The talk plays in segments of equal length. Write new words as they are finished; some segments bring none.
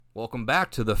Welcome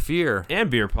back to the Fear and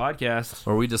Beer podcast,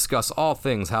 where we discuss all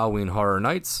things Halloween Horror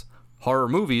Nights, horror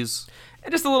movies,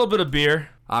 and just a little bit of beer.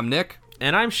 I'm Nick.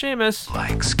 And I'm Seamus.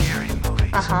 Like scary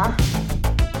movies. Uh-huh.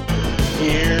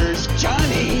 Here's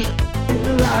Johnny. It's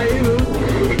alive.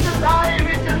 It's alive.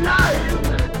 It's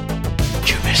alive.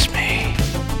 You miss me.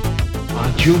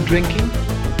 Aren't you drinking?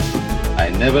 I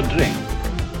never drink.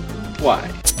 Why?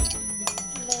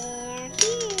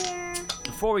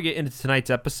 Before we get into tonight's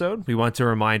episode, we want to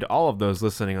remind all of those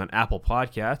listening on Apple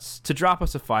Podcasts to drop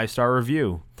us a 5-star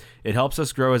review. It helps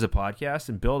us grow as a podcast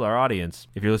and build our audience.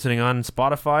 If you're listening on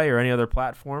Spotify or any other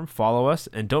platform, follow us,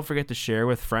 and don't forget to share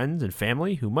with friends and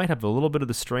family who might have a little bit of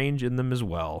the strange in them as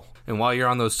well. And while you're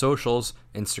on those socials,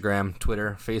 Instagram,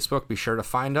 Twitter, Facebook, be sure to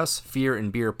find us, Fear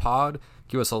and Beer Pod.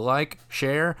 Give us a like,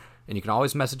 share, and you can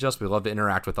always message us. We love to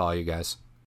interact with all you guys.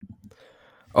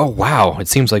 Oh, wow. It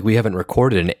seems like we haven't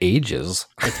recorded in ages.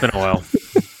 It's been a while.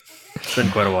 It's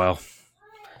been quite a while.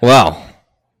 Well,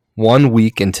 1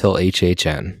 week until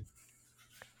HHN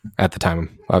at the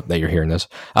time that you're hearing this.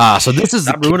 So this is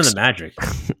Stop ruining the magic.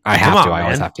 I have to. I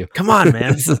always have to. Come on,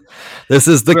 man. this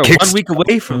is the We're 1 week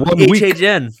away from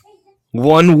HHN.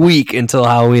 1 week until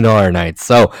Halloween Horror Nights.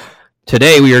 So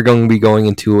today we are going to be going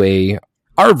into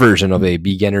our version of a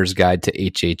beginner's guide to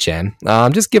HHN.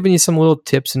 I'm just giving you some little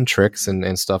tips and tricks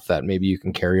and stuff that maybe you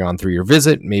can carry on through your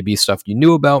visit. Maybe stuff you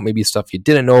knew about, maybe stuff you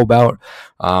didn't know about.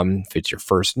 If it's your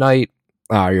first night,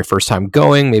 your first time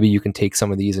going, maybe you can take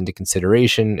some of these into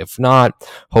consideration. If not,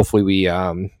 hopefully we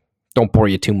don't bore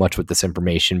you too much with this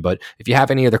information. But if you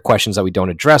have any other questions that we don't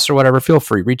address or whatever, feel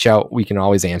free, reach out. We can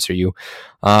always answer you.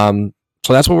 So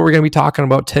that's what we're going to be talking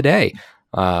about today.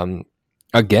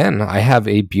 Again, I have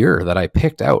a beer that I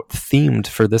picked out themed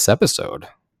for this episode.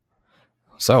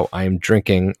 So I am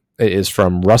drinking, it is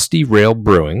from Rusty Rail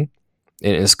Brewing.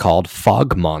 It is called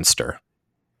Fog Monster.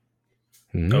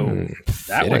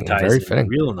 That one ties very in fitting.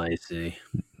 Real nicely.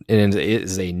 It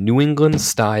is a New England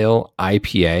style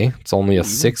IPA. It's only a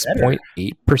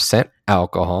 6.8%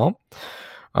 alcohol.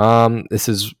 This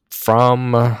is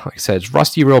from, like I said, it's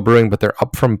Rusty Rail Brewing, but they're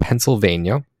up from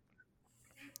Pennsylvania.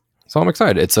 So I'm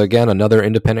excited. It's, again, another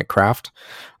independent craft.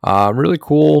 Really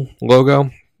cool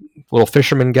logo. Little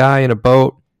fisherman guy in a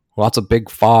boat. Lots of big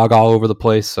fog all over the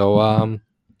place. So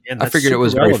I figured it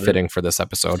was very fitting for this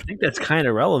episode. I think that's kind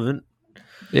of relevant.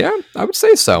 Yeah, I would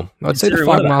say so. I would say the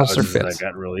Fog Monster fits. That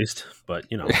got released, but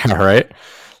you know. All right.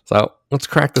 So let's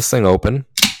crack this thing open.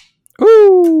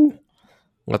 Ooh.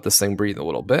 Let this thing breathe a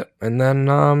little bit. And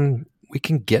then we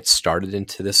can get started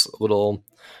into this little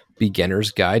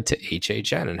beginner's guide to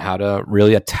HHN and how to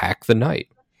really attack the night.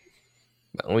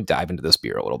 But let me dive into this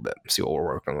beer a little bit, see what we're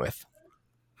working with.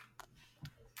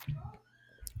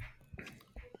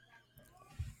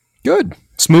 Good.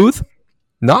 Smooth.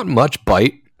 Not much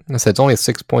bite. I said it's only a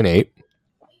 6.8.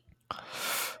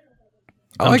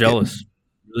 I'm jealous.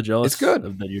 Really jealous. It's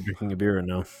good. That you're drinking a beer right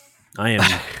now. I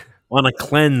am on a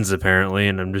cleanse apparently,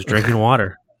 and I'm just drinking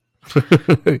water.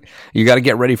 You got to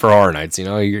get ready for Horror Nights. You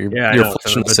know, you're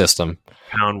flushing the system.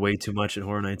 Pound way too much at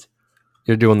Horror Nights.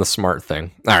 You're doing the smart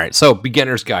thing. All right. So,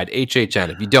 beginner's guide,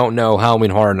 HHN. If you don't know, Halloween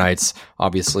Horror Nights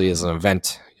obviously is an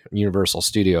event. Universal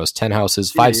Studios, 10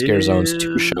 houses, 5 scare zones,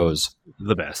 2 shows.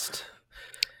 The best.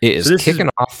 It is kicking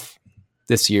off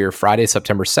this year, Friday,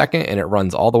 September 2nd, and it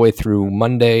runs all the way through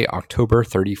Monday, October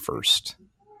 31st.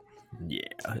 Yeah,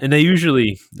 and they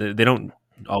don't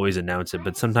always announce it,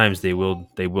 but sometimes they will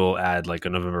add like a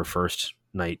November 1st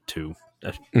night too,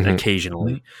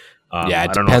 occasionally.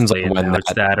 It depends on when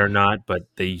that or not, but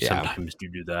they sometimes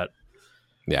do that.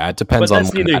 Yeah, it depends on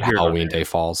when that Halloween day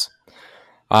falls.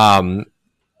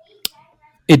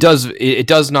 It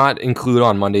does not include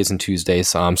on Mondays and Tuesdays.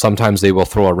 Sometimes they will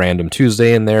throw a random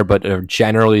Tuesday in there, but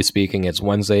generally speaking, it's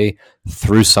Wednesday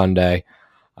through Sunday.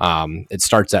 It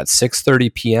starts at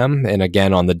 6:30 p.m. and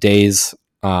again on the days,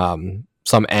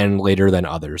 some end later than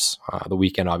others. The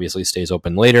weekend obviously stays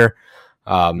open later,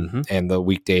 and the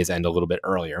weekdays end a little bit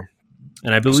earlier.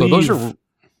 And I believe so those are.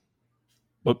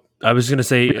 Well, I was going to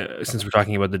say, since we're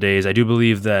talking about the days, I do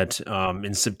believe that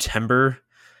in September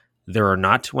there are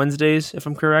not Wednesdays, if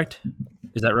I'm correct.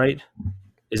 Is that right?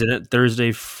 Isn't it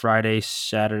Thursday, Friday,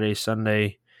 Saturday,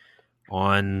 Sunday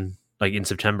on like in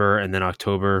September and then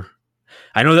October?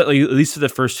 I know that like, at least for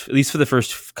the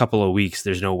first couple of weeks,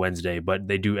 there's no Wednesday, but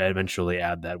they do eventually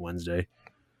add that Wednesday.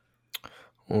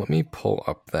 Well, let me pull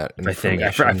up that information.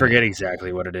 I think I forget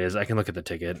exactly what it is. I can look at the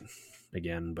ticket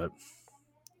again, but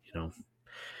you know,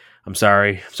 I'm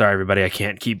sorry, everybody. I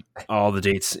can't keep all the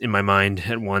dates in my mind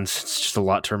at once. It's just a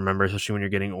lot to remember, especially when you're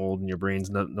getting old and your brains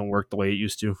don't work the way it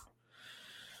used to.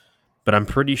 But I'm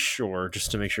pretty sure, just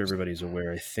to make sure everybody's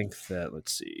aware, I think that,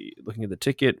 let's see, looking at the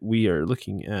ticket, we are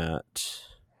looking at...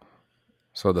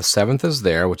 So the 7th is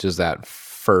there, which is that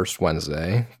first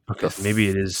Wednesday. Okay, maybe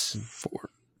it is...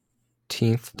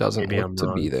 14th doesn't Maybe look I'm to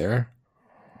wrong. be there.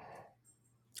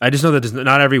 I just know that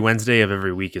not every Wednesday of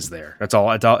every week is there. That's all.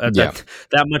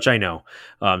 That much I know.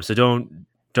 So don't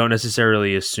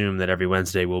necessarily assume that every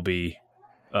Wednesday will be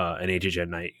an HHN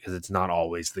night, because it's not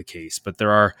always the case. But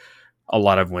there are a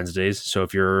lot of Wednesdays. So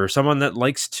if you're someone that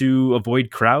likes to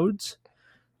avoid crowds,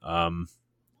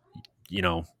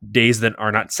 days that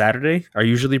are not Saturday are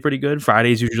usually pretty good.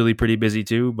 Friday's usually pretty busy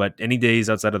too. But any days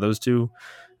outside of those two,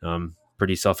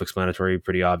 pretty self-explanatory,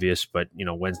 pretty obvious. But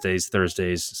Wednesdays,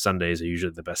 Thursdays, Sundays are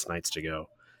usually the best nights to go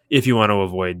if you want to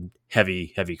avoid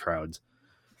heavy crowds.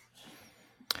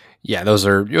 Yeah, those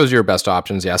are your best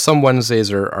options. Yeah, some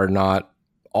Wednesdays are not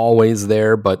always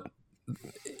there, but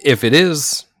if it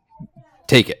is,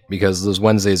 take it, because those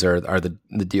Wednesdays are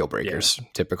the deal breakers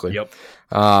typically. Yep.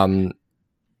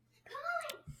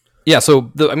 Yeah.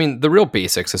 So the real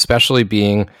basics, especially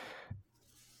being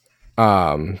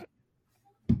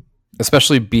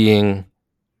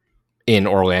in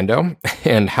Orlando,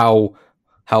 and how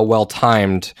well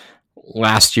timed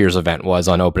last year's event was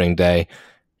on opening day.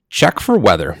 Check for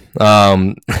weather.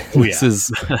 This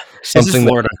is something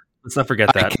Florida. Let's not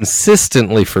forget that. I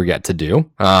consistently forget to do.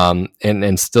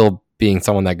 And still being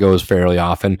someone that goes fairly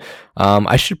often,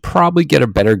 I should probably get a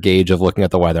better gauge of looking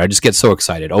at the weather. I just get so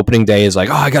excited. Opening day is like,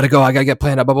 oh, I gotta go. I gotta get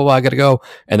planned up. Blah blah blah. I gotta go.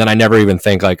 And then I never even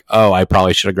think like, oh, I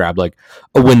probably should have grabbed like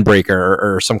a windbreaker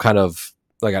or some kind of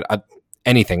like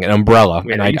anything, an umbrella.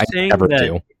 Wait, and I never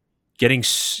do. Getting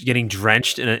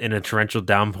drenched in a torrential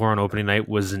downpour on opening night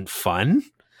wasn't fun.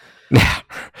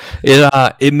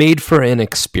 It made for an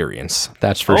experience,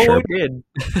 that's for sure. It did.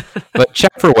 But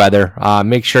check for weather.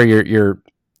 Make sure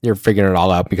you're figuring it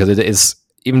all out, because it is,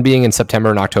 even being in September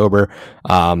and October,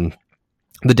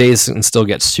 the days can still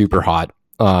get super hot.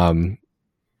 And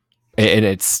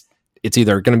it's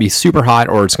either going to be super hot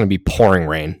or it's going to be pouring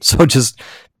rain. So just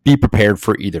be prepared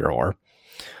for either or.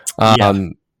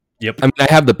 Yep. I mean,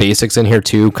 I have the basics in here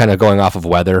too, kind of going off of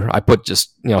weather. I put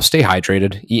just, stay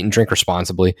hydrated, eat and drink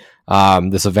responsibly.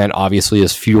 This event obviously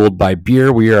is fueled by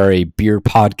beer. We are a beer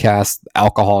podcast.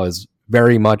 Alcohol is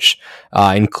very much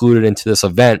included into this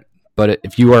event. But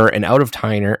if you are an out of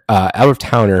towner,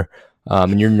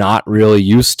 and you're not really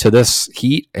used to this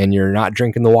heat and you're not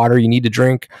drinking the water you need to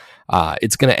drink,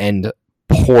 it's going to end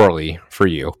poorly for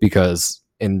you, because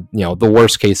in a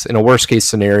worst case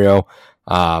scenario,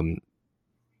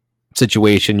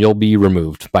 situation, you'll be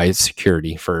removed by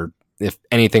security for if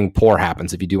anything poor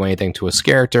happens. If you do anything to a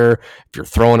character, if you're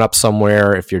throwing up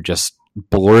somewhere, if you're just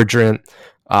belligerent,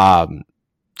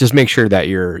 just make sure that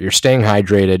you're staying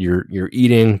hydrated, you're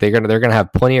eating. They're gonna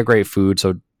have plenty of great food,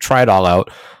 so try it all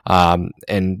out.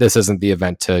 And this isn't the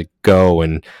event to go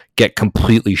and get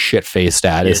completely shit faced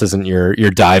at. This isn't your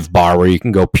dive bar where you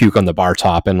can go puke on the bar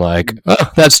top and like,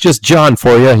 oh, that's just John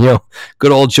for you,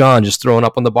 good old John just throwing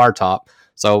up on the bar top.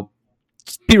 So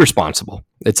just be responsible.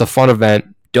 It's a fun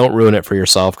event. Don't ruin it for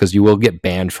yourself, because you will get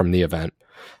banned from the event.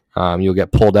 You'll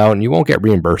get pulled out and you won't get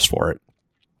reimbursed for it.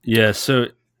 Yeah. So,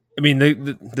 I mean,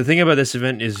 the thing about this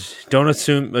event is don't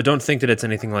think that it's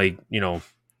anything like,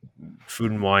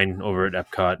 Food and Wine over at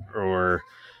Epcot, or,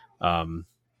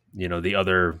 the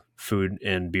other food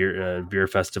and beer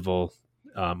festival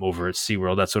over at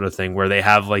SeaWorld, that sort of thing, where they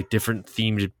have like different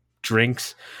themed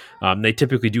drinks. They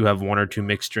typically do have one or two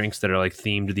mixed drinks that are like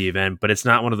themed to the event, but it's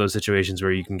not one of those situations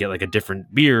where you can get like a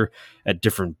different beer at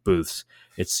different booths.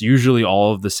 It's usually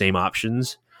all of the same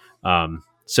options.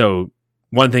 So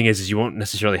one thing is you won't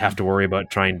necessarily have to worry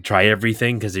about trying to try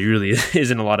everything, because there really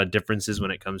isn't a lot of differences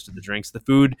when it comes to the drinks. The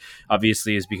food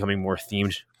obviously is becoming more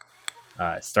themed,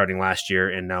 starting last year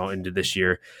and now into this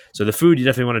year. So the food, you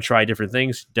definitely want to try different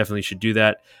things. Definitely should do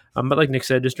that. But like Nick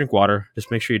said, just drink water.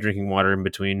 Just make sure you're drinking water in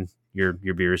between your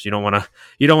beers. You don't want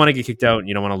to get kicked out, and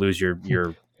you don't want to lose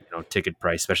your ticket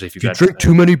price, especially if you drink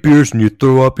too many beers and you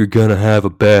throw up, you're gonna have a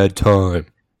bad time.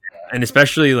 And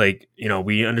especially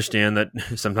we understand that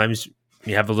sometimes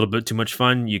you have a little bit too much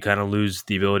fun, you kind of lose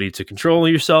the ability to control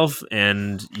yourself,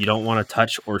 and you don't want to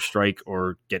touch or strike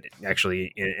or get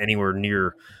actually anywhere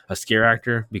near a scare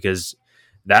actor, because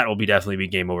that will definitely be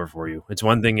game over for you. It's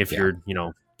one thing if you're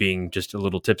being just a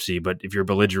little tipsy, but if you're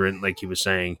belligerent, like he was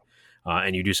saying,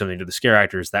 and you do something to the scare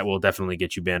actors, that will definitely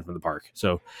get you banned from the park.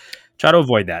 So try to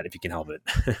avoid that if you can help it.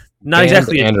 Not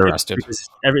exactly and arrested.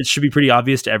 It should be pretty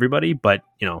obvious to everybody, but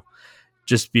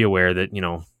just be aware that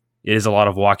it is a lot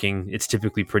of walking. It's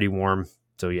typically pretty warm,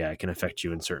 so it can affect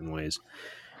you in certain ways.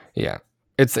 Yeah,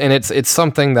 it's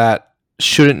something that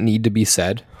shouldn't need to be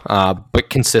said, but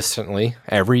consistently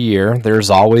every year, there's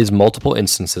always multiple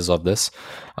instances of this.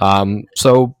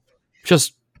 So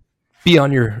just be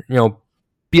on your,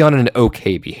 be on an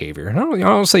okay behavior. I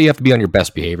don't say you have to be on your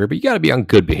best behavior, but you got to be on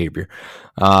good behavior.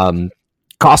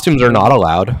 Costumes are not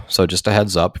allowed, so just a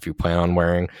heads up if you plan on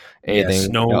wearing anything. Yes,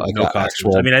 no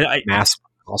costumes. I mean, I mask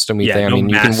costume thing. no I mean,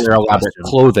 you can wear elaborate costume.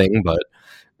 clothing, but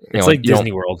it's like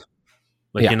Disney World.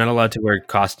 Like Yeah. you're not allowed to wear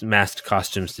masked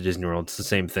costumes to Disney World. It's the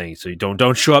same thing. So you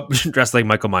don't show up dressed like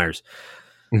Michael Myers.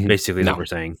 Mhm. Basically, is No. what we're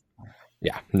saying.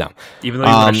 Yeah, no. Even though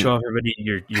you want to show everybody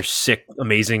your sick,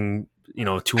 amazing,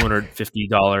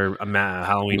 $250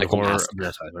 Halloween Michael horror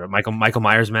mask. Michael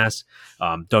Myers mask,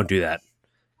 don't do that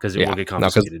because it will get 'cause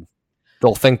confiscated.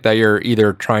 they'll think that you're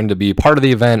either trying to be part of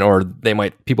the event, or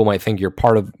people might think you're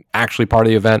actually part of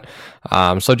the event.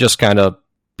 So just kind of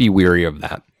be weary of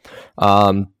that.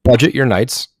 Budget your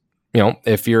nights.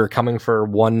 If you're coming for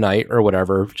one night or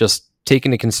whatever, just take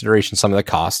into consideration some of the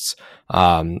costs.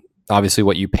 Obviously,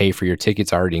 what you pay for your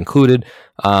tickets already included,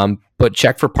 but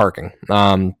check for parking.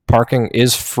 Parking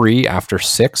is free after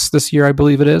 6 this year, I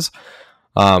believe it is.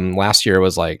 Last year it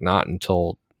was like not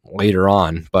until later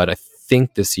on, but I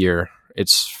think this year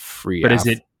it's free. But is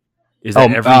that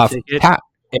every ticket?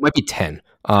 It might be 10.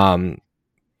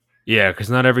 Yeah, because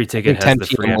not every I ticket think has 10 the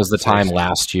free. p.m. was the time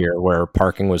last year where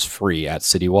parking was free at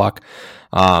City Walk.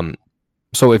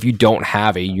 So if you don't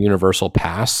have a universal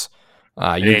pass,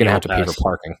 you're going to have to pay for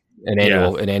parking. An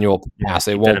annual pass.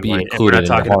 It won't be included in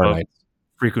the horror night.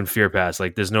 Frequent fear pass.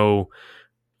 Like there's no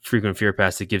frequent fear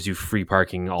pass that gives you free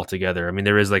parking altogether. I mean,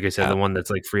 there is, like I said, the one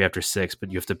that's like free after 6,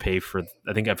 but you have to pay for.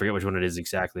 I forget which one it is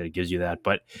exactly that gives you that.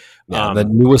 But the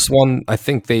newest one, I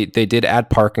think they did add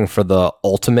parking for the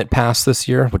ultimate pass this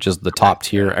year, which is the top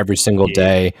tier every single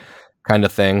day kind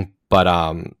of thing. But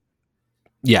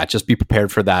just be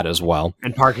prepared for that as well.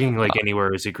 And parking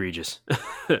anywhere is egregious.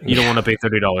 You don't want to pay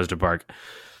 $30 to park.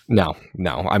 No.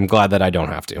 I'm glad that I don't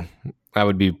have to. I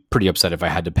would be pretty upset if I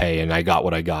had to pay and I got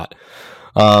what I got.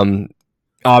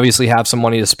 Obviously have some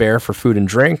money to spare for food and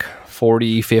drink,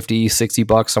 $40, $50,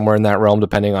 $60, somewhere in that realm,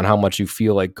 depending on how much you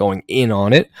feel like going in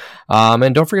on it.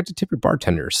 And don't forget to tip your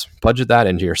bartenders. Budget that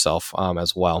into yourself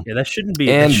as well. Yeah, that shouldn't be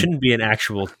an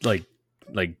actual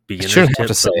beginner's tip. Have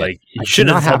to say you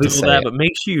shouldn't tell people that, but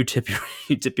make sure you tip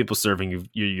people serving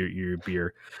your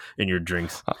beer and your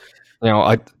drinks.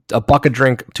 A buck a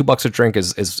drink, $2 a drink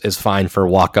is fine for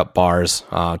walk up bars.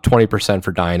 20%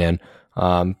 for dine in.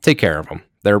 Take care of them.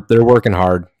 They're working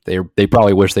hard. They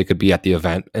probably wish they could be at the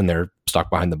event and they're stuck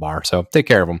behind the bar. So take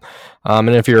care of them. And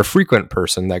if you're a frequent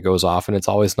person, that goes off, and it's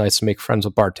always nice to make friends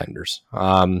with bartenders.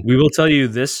 We will tell you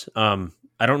this. I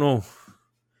don't know.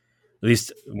 At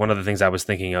least one of the things I was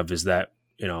thinking of is that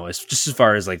it's just as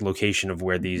far as location of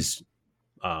where these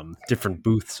different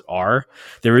booths are.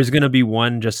 There is going to be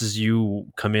one just as you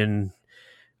come in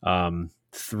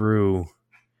through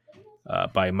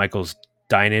by Michael's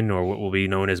Dine-In, or what will be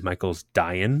known as Michael's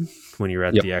Dine-In when you're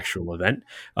at the actual event.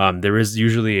 There is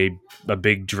usually a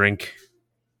big drink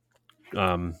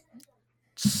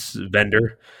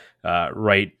vendor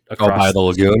right across by the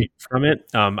lagoon from it.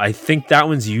 I think that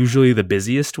one's usually the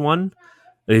busiest one,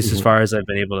 at least as far as I've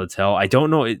been able to tell. I don't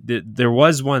know. There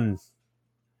was one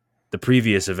the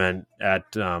previous event at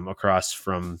across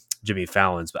from Jimmy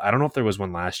Fallon's, but I don't know if there was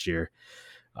one last year.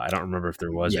 I don't remember if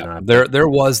there was or not. There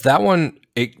was that one.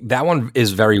 That one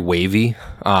is very wavy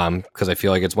because I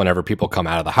feel like it's whenever people come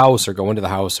out of the house or go into the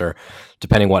house, or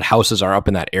depending what houses are up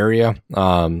in that area.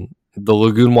 The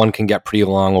lagoon one can get pretty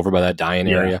long over by that dine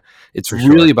area. It's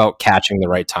really about catching the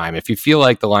right time. If you feel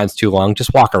like the line's too long,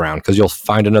 just walk around because you'll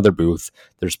find another booth.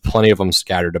 There's plenty of them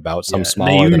scattered about. Some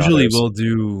smaller. They usually than others. will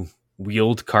do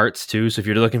wheeled carts too. So if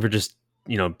you're looking for just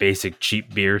basic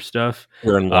cheap beer stuff,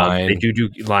 you're in line. They do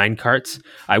line carts.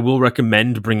 I will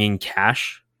recommend bringing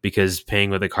cash because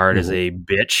paying with a card is a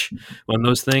bitch on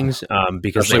those things.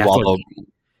 Because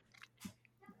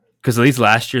at least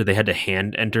last year they had to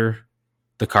hand enter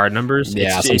the card numbers.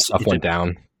 Some stuff went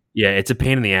down. Yeah, it's a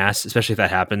pain in the ass, especially if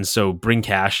that happens. So bring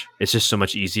cash. It's just so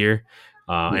much easier.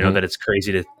 I know that it's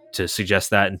crazy to suggest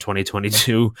that in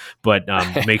 2022, but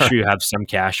make sure you have some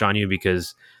cash on you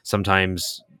because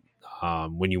sometimes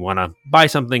when you want to buy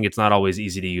something, it's not always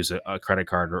easy to use a credit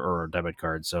card or a debit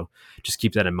card. So just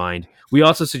keep that in mind. We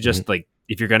also suggest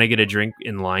if you're going to get a drink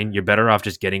in line, you're better off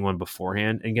just getting one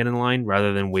beforehand and get in line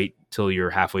rather than wait till you're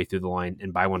halfway through the line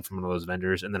and buy one from one of those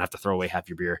vendors and then have to throw away half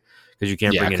your beer because you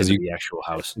can't bring it into the actual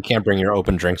house. You can't bring your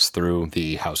open drinks through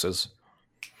the houses.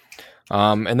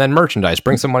 And then merchandise.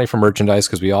 Bring some money for merchandise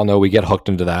because we all know we get hooked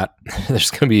into that.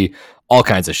 There's going to be all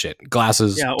kinds of shit.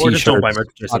 Glasses, or t-shirts, just don't buy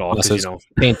merchandise at all.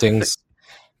 Paintings.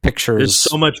 pictures, There's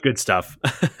so much good stuff.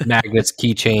 magnets,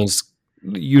 keychains,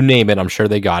 you name it. I'm sure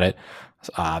they got it.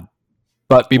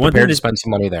 But be prepared to spend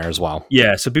some money there as well.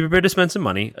 Yeah, so be prepared to spend some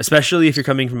money, especially if you're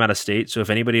coming from out of state. So if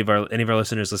any of our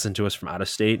listeners listen to us from out of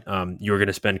state, you're going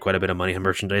to spend quite a bit of money on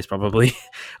merchandise probably.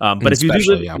 But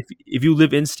if you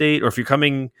live in state, or if you're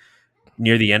coming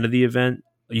near the end of the event,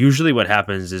 usually what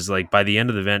happens is like by the end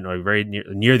of the event, or very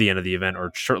near the end of the event,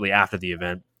 or shortly after the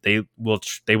event, they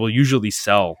will usually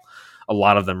sell a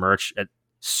lot of the merch at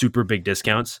super big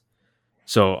discounts.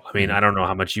 So, I mean, I don't know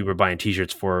how much you were buying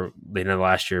t-shirts for the end of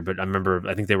last year, but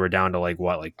I think they were down to like 10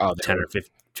 or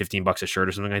 $15 a shirt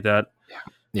or something like that.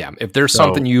 Yeah. If there's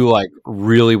something you like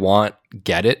really want,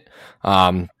 get it.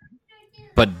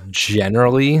 But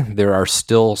generally there are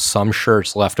still some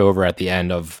shirts left over at the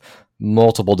end of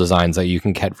multiple designs that you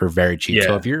can get for very cheap. Yeah.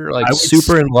 So if you're like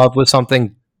super in love with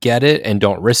something, get it and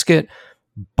don't risk it.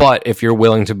 But if you're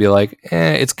willing to be like,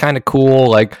 it's kind of cool,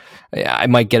 like I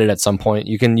might get it at some point,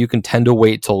 you can tend to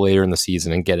wait till later in the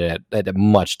season and get it at a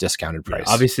much discounted price.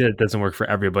 Yeah, obviously, that doesn't work for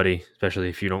everybody, especially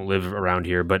if you don't live around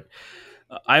here. But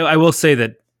I will say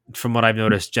that from what I've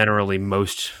noticed, generally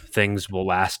most things will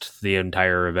last the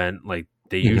entire event. Like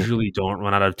they usually don't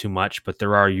run out of too much, but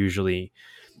there's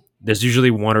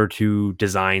usually one or two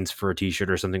designs for a t-shirt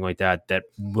or something like that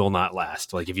will not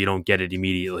last. Like if you don't get it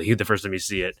immediately, the first time you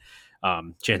see it,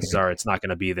 chances are it's not going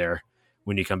to be there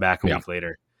when you come back a week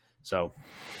later. So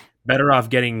better off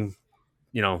getting,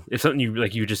 if something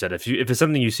you just said, if it's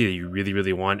something you see that you really,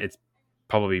 really want, it's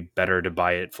probably better to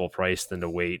buy it full price than to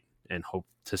wait and hope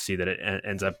to see that it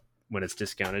ends up when it's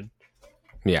discounted.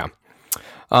 Yeah.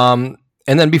 And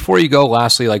then before you go,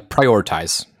 lastly, like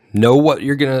prioritize. Know what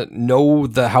you're going to know,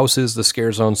 the houses, the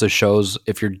scare zones, the shows.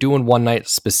 If you're doing one night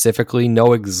specifically,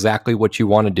 know exactly what you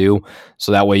want to do.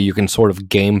 So that way you can sort of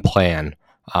game plan.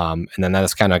 And then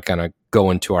that's kind of going to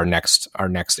go into our next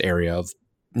area of,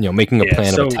 making a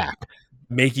plan of attack.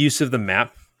 Make use of the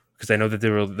map, because I know that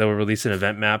they'll release an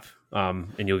event map,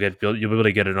 and you'll be able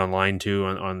to get it online too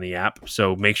on the app.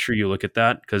 So make sure you look at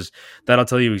that, because that'll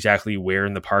tell you exactly where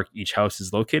in the park each house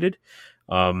is located.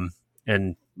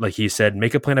 And like he said,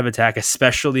 make a plan of attack,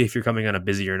 especially if you're coming on a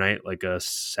busier night, like a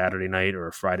Saturday night or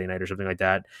a Friday night or something like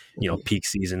that. Peak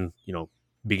season,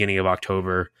 beginning of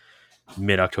October,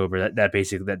 mid-October. That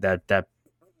basically that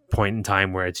point in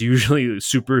time where it's usually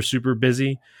super, super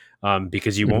busy,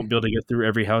 because you won't be able to get through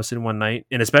every house in one night.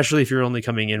 And especially if you're only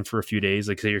coming in for a few days,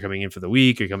 like say you're coming in for the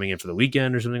week, you're coming in for the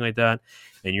weekend or something like that,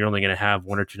 and you're only going to have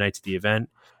one or two nights at the event,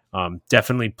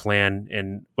 definitely plan.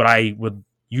 And what I would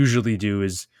usually do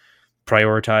is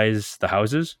prioritize the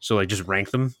houses. So like just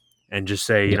rank them and just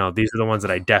say, these are the ones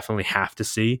that I definitely have to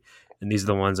see. And these are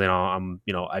the ones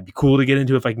I'd be cool to get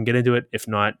into if I can get into it. If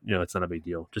not, it's not a big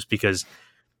deal, just because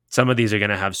some of these are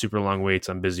going to have super long waits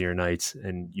on busier nights,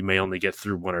 and you may only get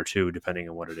through one or two depending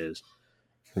on what it is.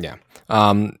 Yeah.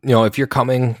 If you're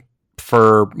coming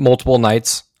for multiple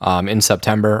nights in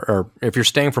September, or if you're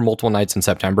staying for multiple nights in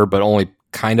September, but only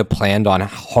kind of planned on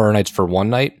Horror Nights for one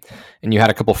night, and you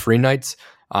had a couple free nights,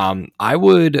 I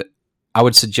would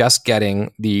suggest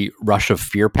getting the Rush of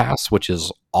Fear Pass, which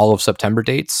is all of September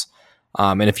dates.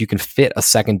 And if you can fit a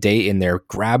second date in there,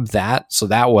 grab that. So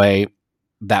that way,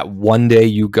 that one day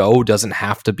you go doesn't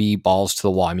have to be balls to the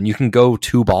wall. I mean, you can go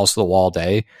 2 balls to the wall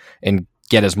day and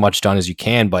get as much done as you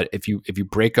can. But if you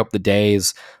break up the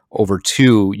days over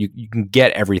 2, you can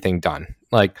get everything done.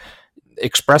 Like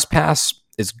Express Pass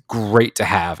is great to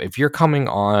have. If you're coming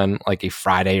on like a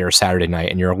Friday or Saturday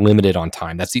night and you're limited on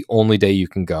time, that's the only day you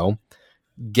can go,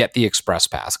 get the Express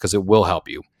Pass, because it will help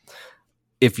you.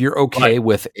 If you're okay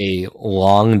with a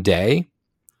long day,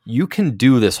 you can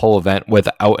do this whole event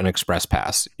without an Express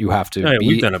Pass. You have to be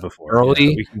we've done it before. Early.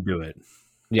 Yeah, we can do it.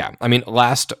 Yeah. I mean,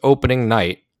 last opening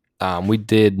night, we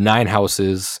did 9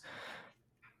 houses,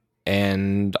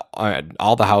 and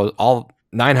all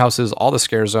 9 houses, all the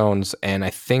scare zones, and I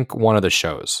think one of the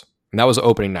shows. And that was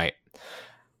opening night.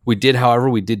 We did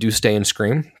do Stay and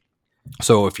Scream.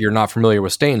 So if you're not familiar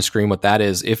with Stay and Scream, what that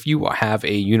is, if you have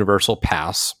a Universal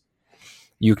Pass,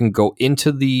 you can go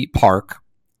into the park,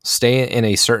 stay in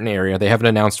a certain area. They haven't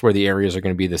announced where the areas are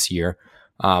going to be this year,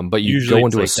 but you usually go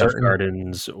into like a certain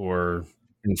Gardens or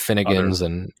Finnegan's.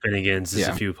 There's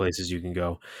a few places you can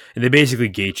go, and they basically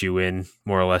gate you in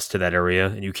more or less to that area,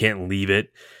 and you can't leave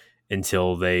it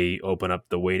until they open up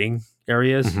the waiting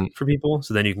areas for people.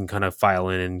 So then you can kind of file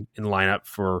in and line up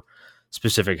for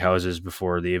specific houses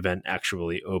before the event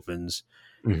actually opens.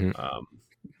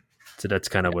 So that's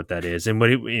kind of what that is. And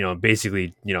what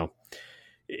basically,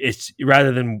 it's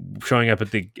rather than showing up at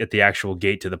the actual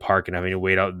gate to the park and having to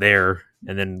wait out there,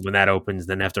 and then when that opens,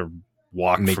 then have to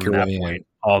walk Make from your that way point.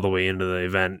 all the way into the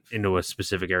event, into a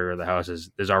specific area of the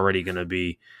houses, there's already going to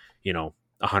be,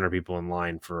 100 people in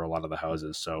line for a lot of the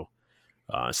houses. So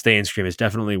Stay and Scream is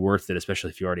definitely worth it, especially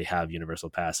if you already have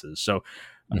Universal passes. So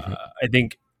I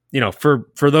think,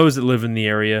 for those that live in the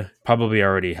area, probably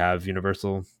already have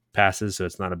Universal passes, so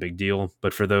it's not a big deal.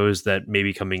 But for those that may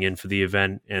be coming in for the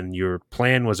event and your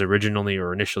plan was originally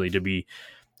or initially to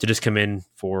just come in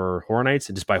for Horror Nights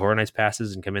and just buy Horror Nights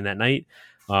passes and come in that night,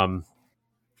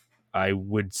 I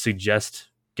would suggest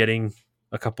getting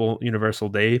a couple Universal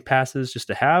Day passes just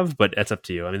to have, but that's up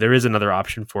to you. I mean, there is another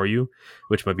option for you,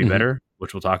 which might be better,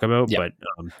 which we'll talk about, but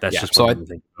that's just what I'm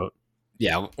thinking about.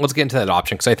 Yeah, let's get into that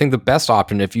option, because I think the best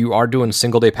option, if you are doing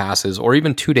single day passes or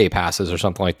even 2-day passes or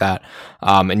something like that,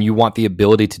 and you want the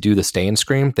ability to do the Stay and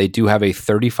Scream, they do have a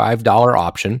 $35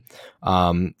 option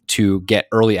to get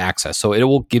early access. So it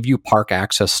will give you park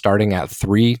access starting at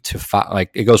 3 to 5, like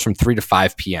it goes from 3 to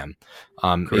 5 p.m.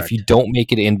 If you don't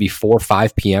make it in before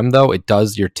 5 p.m., though,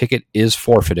 your ticket is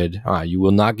forfeited. You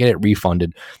will not get it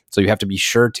refunded. So you have to be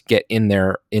sure to get in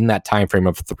there in that time frame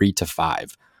of 3 to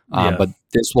 5. But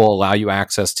this will allow you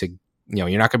access to, you're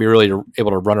not going to be really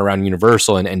able to run around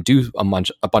Universal and do a bunch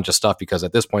of stuff, because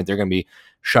at this point they're going to be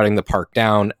shutting the park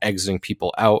down, exiting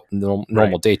people out,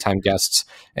 normal daytime guests,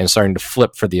 and starting to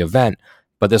flip for the event.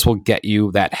 But this will get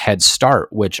you that head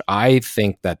start, which I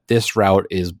think that this route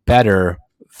is better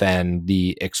than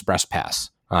the Express Pass.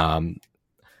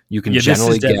 You can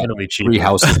generally get 3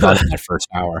 houses done in that first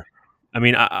hour. I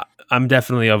mean, I'm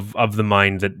definitely of the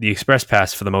mind that the Express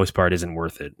Pass, for the most part, isn't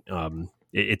worth it.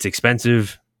 It's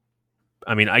expensive.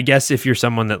 I mean, I guess if you're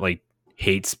someone that like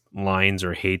hates lines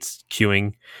or hates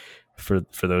queuing, for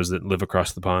those that live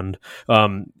across the pond,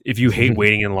 if you hate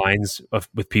waiting in lines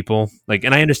with people, like,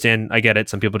 and I understand, I get it.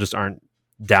 Some people just aren't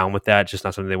down with that. It's just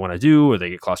not something they want to do, or they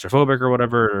get claustrophobic or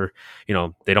whatever, or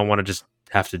they don't want to just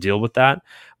have to deal with that.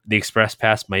 The Express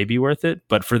Pass might be worth it,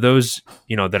 but for those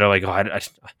that are like, oh, do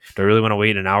I really want to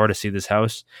wait an hour to see this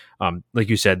house? Like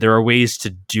you said, there are ways to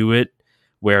do it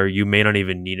where you may not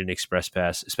even need an Express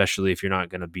Pass, especially if you're not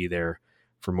going to be there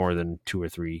for more than 2 or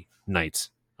 3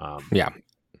 nights.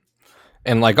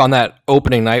 And like on that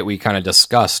opening night, we kind of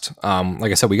discussed,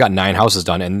 like I said, we got 9 houses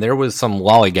done, and there was some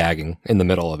lollygagging in the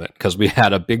middle of it because we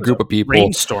had a big group of people.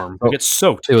 Rainstorm. We get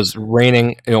soaked. It was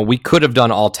raining. We could have done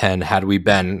all 10 had we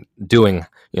been doing,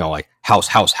 like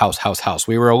house.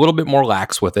 We were a little bit more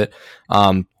lax with it.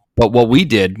 But what we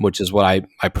did, which is what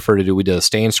I prefer to do, we did a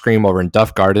Stay and Scream over in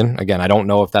Duff Garden. Again, I don't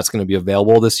know if that's going to be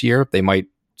available this year. They might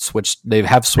switch. They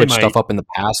have switched stuff up in the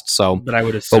past. So, but I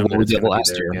would assume what we did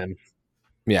last year. Again.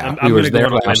 Yeah, I'm going to go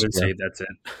last and say that's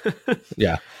it.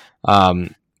 Yeah.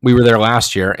 We were there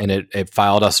last year, and it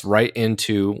filed us right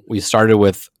into, we started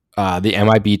with the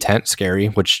MIB tent, Scary,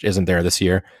 which isn't there this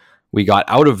year. We got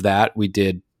out of that. We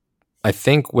did, I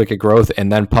think, Wicked Growth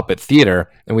and then Puppet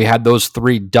Theater, and we had those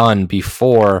 3 done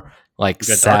before like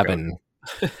 7.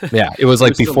 Yeah, it was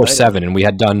like before 7, and we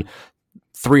had done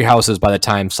 3 houses by the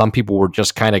time some people were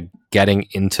just kind of getting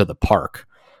into the park,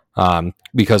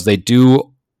 because they do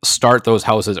start those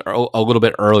houses a little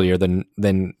bit earlier than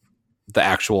the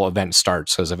actual event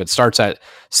starts. Because if it starts at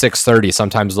 6:30,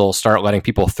 sometimes they'll start letting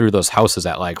people through those houses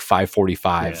at like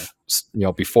 5:45,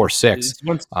 before 6. It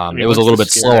was a little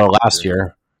bit slower last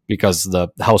year because the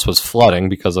house was flooding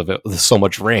because of it, so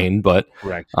much rain. But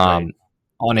on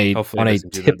a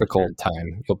typical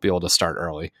time, you'll be able to start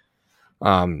early.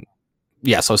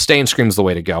 So Stay and Scream is the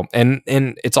way to go. And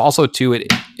it's also too,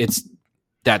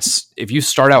 that's if you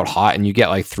start out hot and you get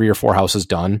like 3 or 4 houses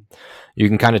done, you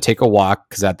can kind of take a walk,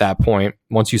 because at that point,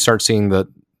 once you start seeing the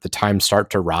time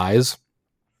start to rise,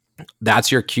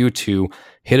 that's your cue to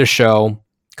hit a show,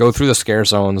 go through the scare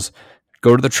zones,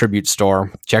 go to the tribute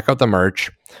store, check out the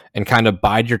merch, and kind of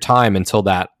bide your time until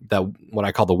that what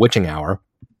I call the witching hour,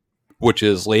 which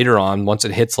is later on. Once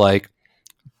it hits like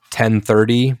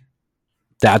 10:30,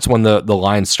 that's when the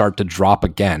lines start to drop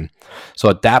again. So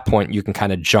at that point, you can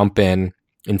kind of jump in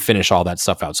and finish all that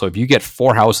stuff out. So if you get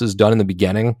 4 houses done in the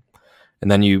beginning,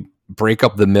 and then you break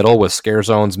up the middle with scare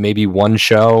zones, maybe 1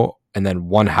 show and then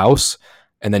 1 house,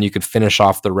 and then you could finish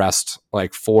off the rest,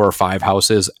 like 4 or 5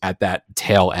 houses at that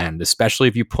tail end, especially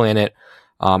if you plan it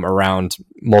around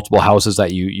multiple houses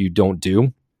that you don't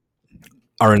do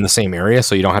are in the same area,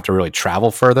 so you don't have to really travel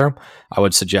further. I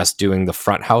would suggest doing the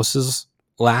front houses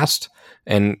last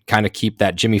and kind of keep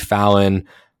that Jimmy Fallon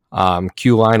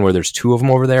queue line where there's 2 of them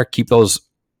over there. Keep those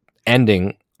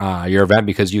ending your event,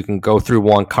 because you can go through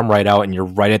one, come right out, and you're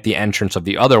right at the entrance of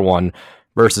the other one,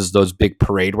 versus those big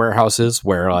parade warehouses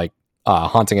where like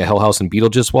Haunting a Hill House and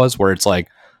Beetlejuice was, where it's like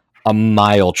a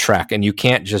mile trek, and you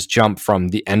can't just jump from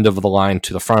the end of the line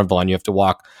to the front of the line. You have to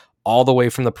walk all the way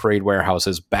from the parade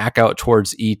warehouses back out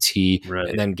towards ET, Right.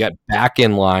 and then get back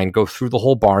in line, go through the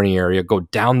whole Barney area, go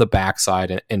down the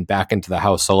backside and back into the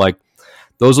house. So like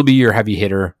those will be your heavy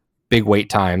hitter, big wait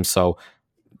times. So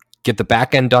get the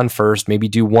back end done first, maybe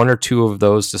do one or two of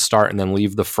those to start, and then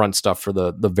leave the front stuff for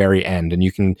the very end. And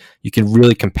you can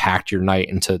really compact your night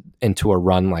into a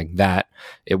run like that.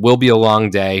 It will be a long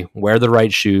day. Wear the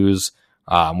right shoes,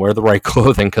 wear the right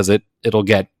clothing, because it'll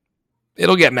get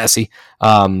messy.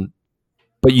 But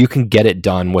you can get it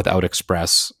done without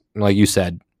Express. Like you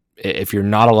said, if you're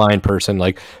not a line person,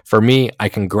 like for me, I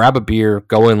can grab a beer,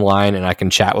 go in line, and I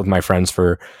can chat with my friends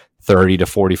for 30 to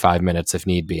 45 minutes if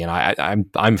need be. And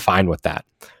I'm fine with that.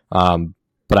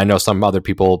 But I know some other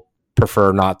people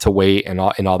prefer not to wait and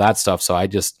all that stuff. So I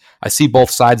see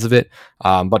both sides of it.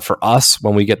 But for us,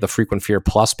 when we get the Frequent Fear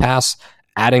Plus pass,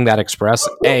 adding that Express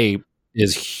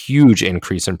is huge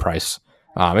increase in price.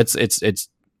 It's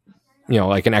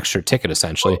like an extra ticket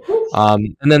essentially.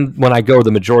 And then when I go, the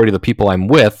majority of the people I'm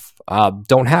with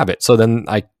don't have it. So then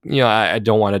I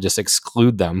don't want to just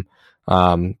exclude them.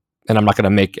 And I'm not going to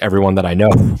make everyone that I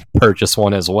know purchase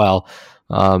one as well.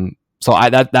 So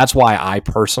that's why I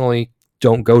personally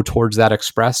don't go towards that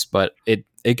Express, but it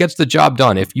gets the job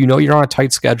done. If you know you're on a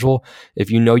tight schedule, if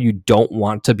you know you don't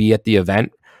want to be at the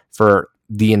event for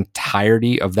the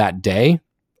entirety of that day,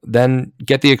 then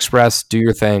get the Express, do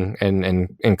your thing,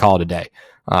 and call it a day.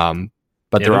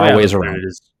 But there are ways around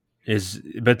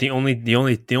it. But the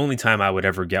only time I would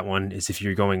ever get one is if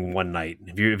you're going one night.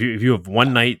 If you have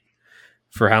one night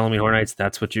for Halloween Horror Nights,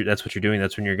 that's what you're doing.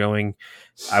 That's when you're going.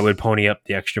 I would pony up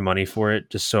the extra money for it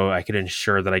just so I could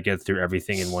ensure that I get through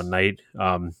everything in one night.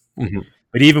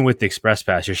 But even with the Express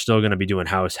Pass, you're still going to be doing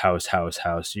house.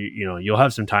 You'll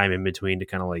have some time in between to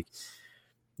kind of like,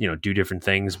 do different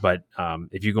things. But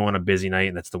if you go on a busy night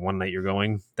and that's the one night you're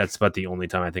going, that's about the only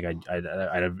time I think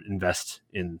I'd invest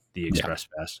in the Express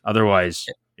Pass. Otherwise,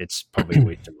 it's probably a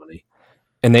waste of money.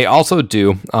 And they also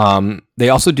do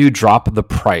drop the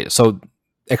price. So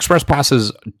Express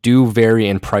passes do vary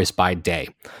in price by day,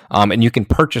 and you can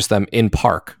purchase them in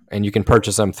park, and you can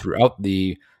purchase them throughout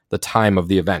the time of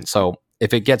the event. So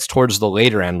if it gets towards the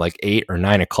later end, like 8 or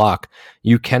 9 o'clock,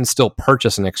 you can still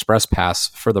purchase an Express pass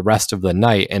for the rest of the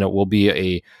night, and it will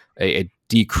be a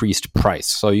decreased price.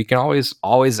 So you can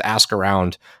always ask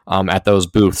around at those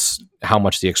booths how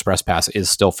much the Express pass is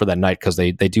still for that night, because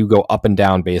they do go up and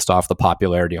down based off the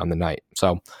popularity on the night.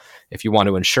 So if you want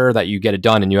to ensure that you get it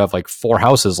done and you have like 4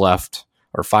 houses left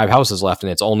or 5 houses left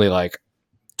and it's only like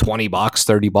 $20,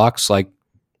 $30, like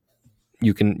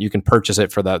you can purchase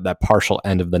it for that partial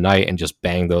end of the night and just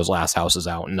bang those last houses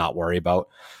out and not worry about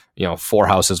 4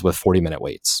 houses with 40-minute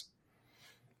waits.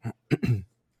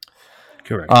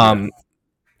 Correct.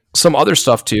 Some other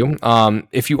stuff too.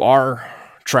 If you are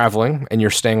traveling and you're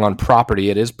staying on property,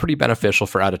 it is pretty beneficial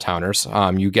for out-of-towners.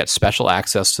 You get special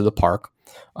access to the park.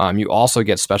 You also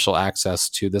get special access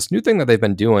to this new thing that they've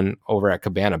been doing over at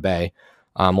Cabana Bay.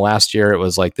 Last year, it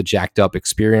was like the Jacked Up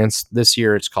experience. This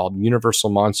year, it's called Universal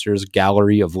Monsters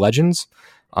Gallery of Legends.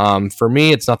 For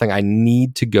me, it's nothing I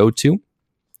need to go to.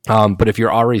 But if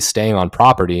you're already staying on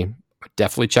property,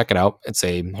 definitely check it out. It's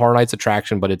a Horror Nights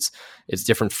attraction, but it's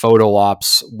different photo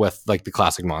ops with like the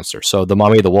classic monster. So the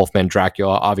Mummy, the Wolfman,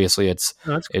 Dracula. Obviously, it's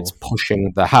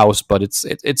pushing the house, but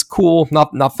it's cool.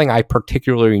 Nothing I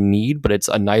particularly need, but it's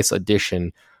a nice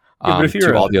addition to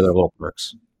all the other little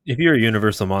perks. If you're a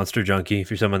Universal Monster junkie, if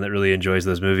you're someone that really enjoys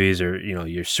those movies, or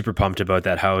you're super pumped about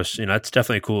that house, it's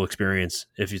definitely a cool experience.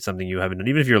 If it's something you haven't done,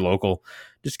 even if you're local,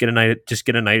 just get a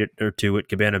night or two at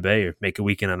Cabana Bay, or make a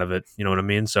weekend out of it. You know what I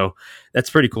mean? So that's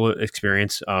a pretty cool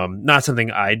experience. Not something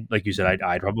I'd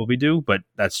probably do, but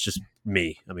that's just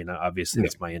me. I mean, obviously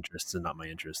it's my interests and not my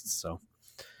interests. So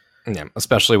yeah,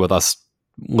 especially with us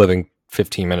living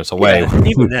 15 minutes away. Yeah,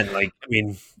 even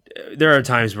then, there are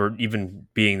times where, even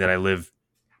being that I live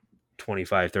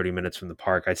 25-30 minutes from the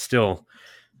park, I still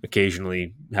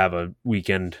occasionally have a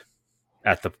weekend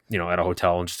at the at a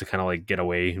hotel, just to kind of like get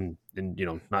away and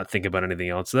not think about anything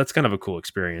else. So that's kind of a cool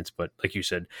experience. But like you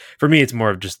said, for me, it's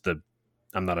more of just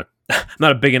I'm not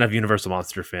a big enough Universal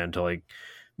Monster fan to like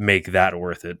make that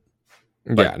worth it.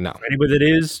 But yeah, no. For anybody that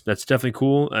is, that's definitely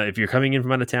cool. If you're coming in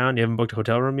from out of town, you haven't booked a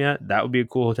hotel room yet, that would be a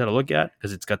cool hotel to look at,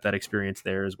 because it's got that experience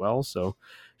there as well. So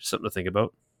just something to think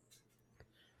about.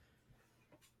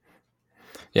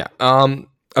 Yeah.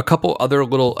 A couple other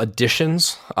little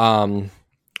additions to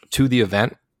the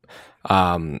event.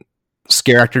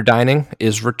 Scare Actor Dining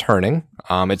is returning.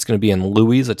 It's going to be in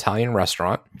Louis' Italian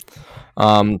restaurant.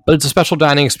 But it's a special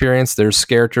dining experience. There's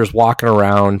characters walking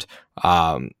around.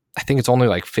 I think it's only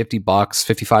like $50,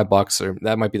 $55, or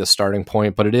that might be the starting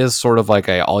point, but it is sort of like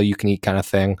a all you can eat kind of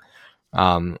thing.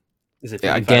 Is it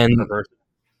Yeah, 55 again, per person?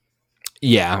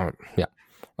 yeah.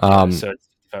 So it's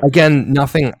 55 Again,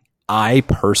 nothing I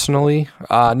personally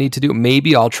need to do.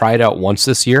 Maybe I'll try it out once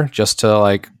this year, just to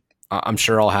like. I'm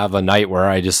sure I'll have a night where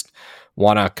I just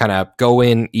want to kind of go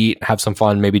in, eat, have some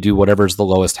fun, maybe do whatever's the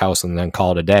lowest house, and then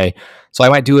call it a day. So I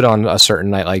might do it on a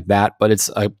certain night like that, but it's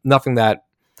nothing that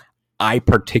I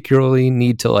particularly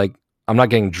need to like. I'm not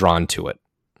getting drawn to it.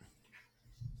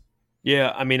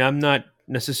 Yeah, I mean, I'm not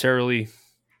necessarily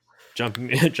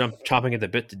chopping at the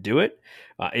bit to do it.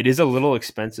 It is a little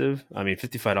expensive. I mean,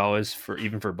 $55 for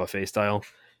even for buffet style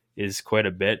is quite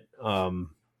a bit.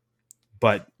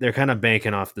 But they're kind of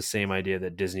banking off the same idea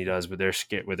that Disney does with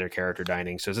their character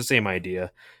dining. So it's the same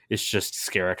idea. It's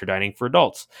just character dining for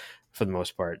adults for the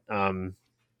most part. That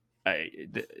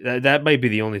might be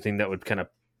the only thing that would kind of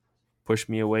push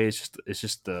me away. It's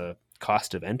just the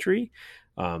cost of entry.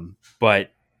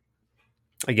 But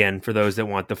again, for those that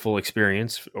want the full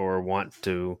experience or want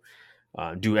to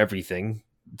do everything,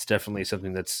 it's definitely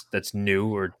something that's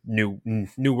new or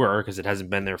newer because it hasn't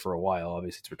been there for a while.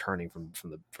 Obviously, it's returning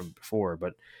from before,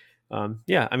 but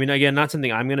yeah, I mean, again, not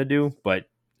something I'm going to do, but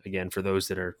again, for those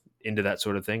that are into that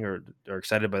sort of thing or are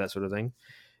excited by that sort of thing,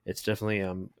 it's definitely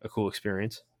a cool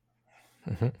experience.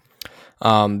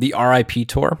 Mm-hmm. The RIP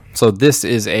tour. So this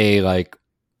is a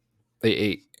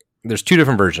there's two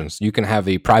different versions. You can have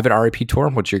a private RIP tour,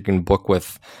 which you can book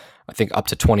with, I think, up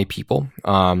to 20 people.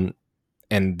 And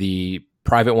the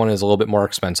private one is a little bit more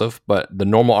expensive, but the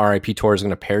normal RIP tour is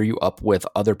going to pair you up with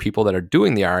other people that are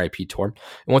doing the RIP tour.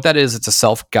 And what that is, it's a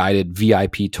self-guided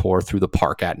VIP tour through the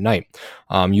park at night.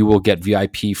 You will get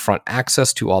VIP front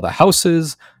access to all the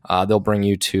houses. They'll bring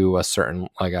you to a certain,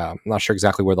 I'm not sure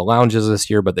exactly where the lounge is this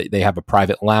year, but they have a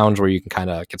private lounge where you can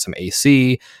kind of get some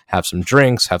AC, have some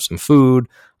drinks, have some food,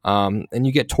 and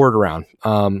you get toured around.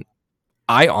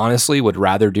 I honestly would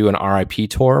rather do an RIP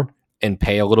tour and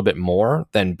pay a little bit more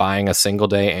than buying a single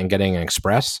day and getting an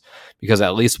express, because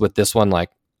at least with this one, like,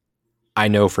 I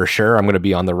know for sure I'm going to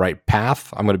be on the right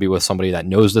path. I'm going to be with somebody that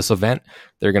knows this event.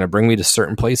 They're going to bring me to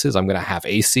certain places. I'm going to have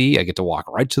AC. I get to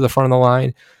walk right to the front of the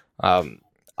line.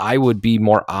 I would be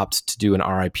more apt to do an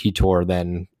RIP tour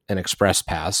than an express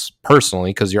pass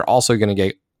personally, because you're also going to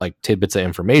get like tidbits of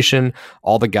information.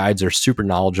 All the guides are super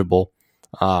knowledgeable,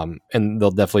 and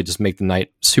they'll definitely just make the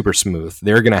night super smooth.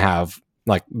 They're going to have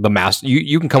like the master.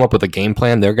 You can come up with a game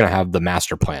plan. They're going to have the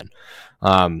master plan.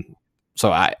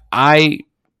 So I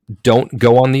don't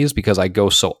go on these because I go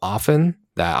so often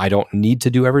that I don't need to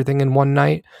do everything in one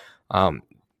night.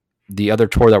 The other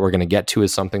tour that we're going to get to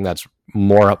is something that's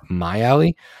more up my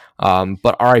alley.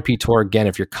 But RIP tour, again,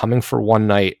 if you're coming for one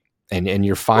night and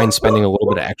you're fine spending a little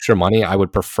bit of extra money, I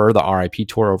would prefer the RIP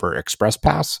tour over Express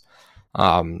Pass.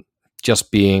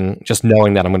 Just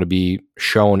knowing that I'm going to be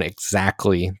shown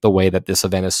exactly the way that this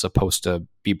event is supposed to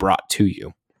be brought to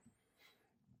you.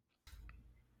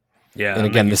 Yeah, and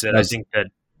again, like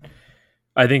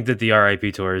I think that the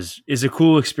RIP tour is a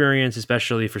cool experience,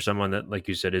 especially for someone that, like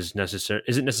you said, isn't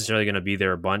necessarily going to be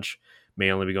there a bunch,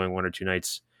 may only be going 1 or 2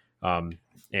 nights.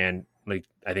 And like,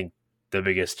 I think the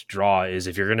biggest draw is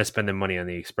if you're going to spend the money on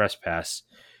the Express Pass,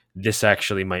 this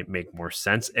actually might make more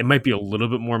sense. It might be a little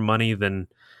bit more money than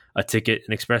a ticket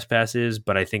and Express Pass is,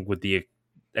 but I think with the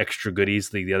extra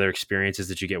goodies, like the other experiences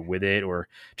that you get with it, or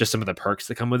just some of the perks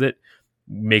that come with it,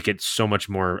 make it so much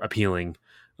more appealing.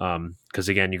 Because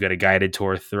again, you got a guided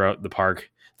tour throughout the park,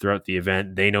 throughout the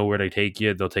event. They know where to take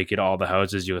you. They'll take you to all the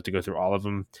houses. You'll have to go through all of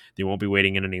them. You won't be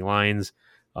waiting in any lines.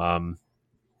 And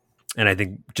I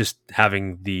think just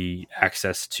having the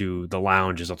access to the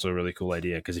lounge is also a really cool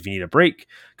idea, because if you need a break,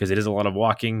 because it is a lot of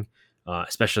walking,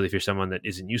 especially if you're someone that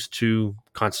isn't used to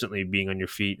constantly being on your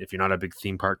feet, if you're not a big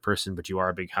theme park person, but you are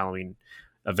a big Halloween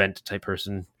event type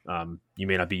person, you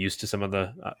may not be used to some of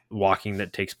the walking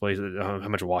that takes place, how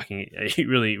much walking it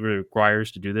really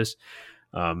requires to do this.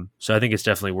 So I think it's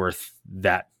definitely worth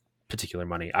that particular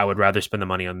money. I would rather spend the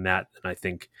money on that than I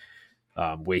think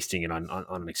wasting it on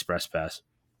an Express Pass.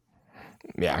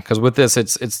 Yeah, because with this,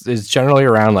 it's generally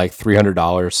around like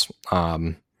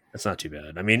 $300. That's not too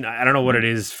bad. I mean, I don't know what it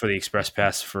is for the Express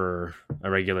Pass for a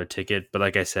regular ticket, but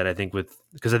like I said, I think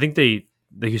because I think they,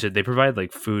 like you said, they provide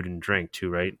like food and drink too,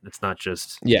 right? It's not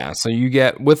just So you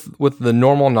get with the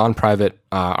normal non-private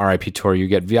RIP tour, you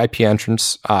get VIP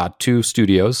entrance to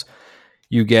studios.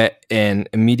 You get an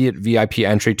immediate VIP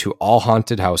entry to all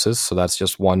haunted houses, so that's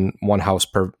just one house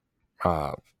per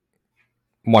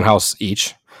one house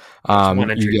each.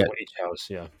 one entry you get to each house.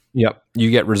 Yeah. Yep.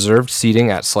 You get reserved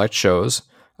seating at select shows.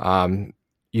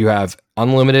 you have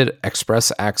unlimited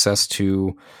express access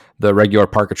to the regular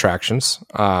park attractions.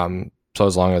 So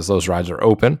as long as those rides are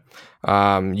open,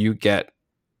 you get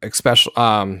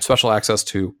special access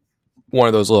to one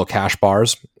of those little cash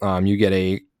bars. You get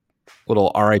a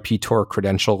little RIP Tour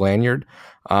credential lanyard,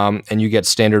 and you get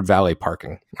standard valet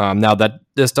parking. Now that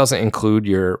this doesn't include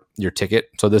your ticket,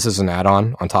 so this is an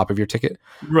add-on on top of your ticket.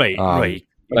 Right.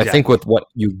 But I think with what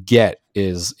you get it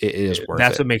is worth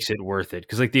That's it. what makes it worth it.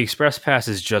 Because like the express pass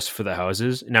is just for the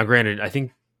houses. Now, granted, I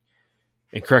think,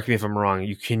 and correct me if I'm wrong,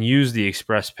 you can use the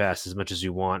express pass as much as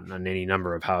you want on any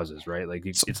number of houses, right? Like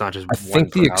it's not just. I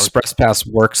think the express pass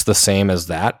works the same as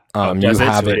that. You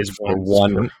have it for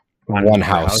one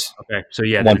house. Okay, so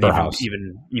yeah, one per even, house.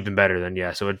 even better than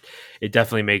yeah. So it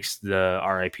definitely makes the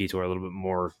RIP tour a little bit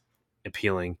more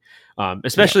appealing,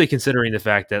 especially considering the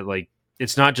fact that like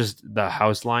it's not just the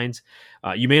house lines.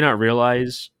 You may not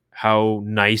realize how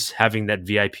nice having that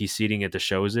VIP seating at the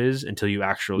shows is until you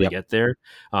actually get there.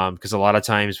 Because a lot of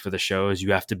times for the shows,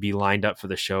 you have to be lined up for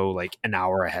the show like an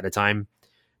hour ahead of time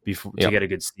to get a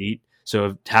good seat.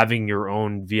 So having your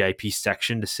own VIP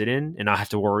section to sit in and not have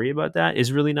to worry about that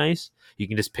is really nice. You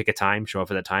can just pick a time, show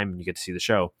up at that time, and you get to see the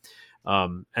show.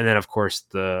 And then of course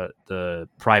the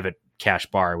private cash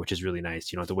bar, which is really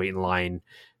nice. You don't have to wait in line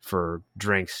for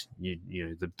drinks.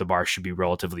 The bar should be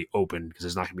relatively open because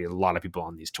there's not going to be a lot of people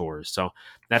on these tours. So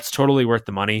that's totally worth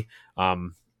the money.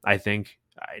 I think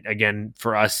again,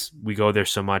 for us, we go there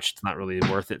so much, it's not really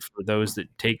worth it for those that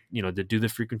take, that do the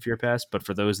frequent fear pass. But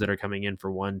for those that are coming in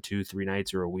for 1, 2, 3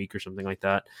 nights or a week or something like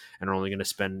that, and are only going to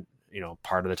spend,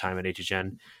 part of the time at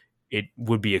HHN, it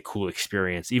would be a cool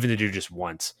experience, even to do just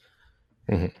once.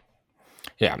 Mm-hmm.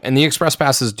 Yeah, and the express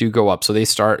passes do go up. So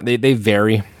they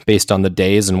vary based on the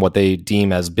days and what they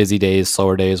deem as busy days,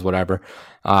 slower days, whatever.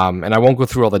 And I won't go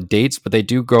through all the dates, but they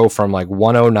do go from like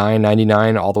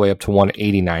 $109.99 all the way up to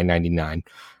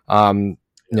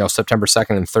 $189.99. September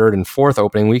 2nd and 3rd and 4th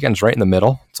opening weekends right in the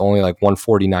middle. It's only like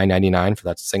 $149.99 for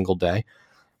that single day.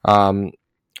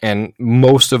 And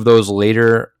most of those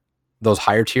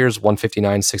higher tiers, $159,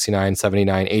 $69,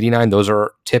 $79, $89, those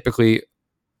are typically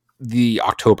the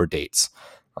October dates.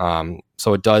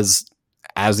 So it does,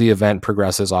 as the event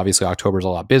progresses, obviously October is a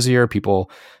lot busier.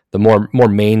 People, the more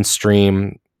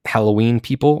mainstream Halloween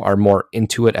people are more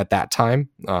into it at that time.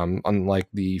 Unlike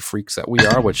the freaks that we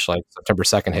are, which like September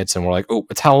 2nd hits and we're like, oh,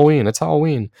 it's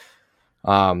Halloween.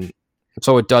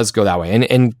 So it does go that way.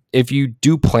 And if you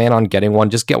do plan on getting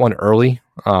one, just get one early.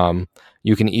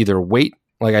 You can either wait,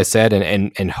 like I said,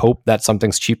 and hope that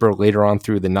something's cheaper later on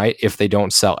through the night if they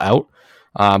don't sell out.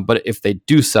 But if they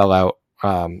do sell out,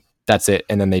 that's it.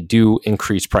 And then they do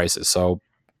increase prices. So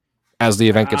as the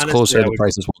event gets closer, the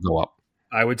prices will go up.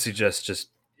 I would suggest just,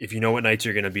 if you know what nights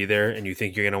you're going to be there and you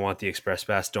think you're going to want the express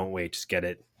pass, don't wait, just get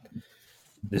it.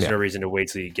 There's no reason to wait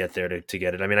till you get there to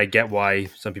get it. I mean, I get why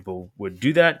some people would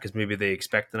do that because maybe they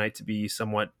expect the night to be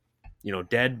somewhat,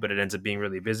 dead, but it ends up being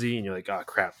really busy and you're like, oh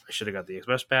crap, I should have got the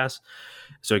express pass.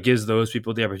 So it gives those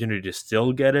people the opportunity to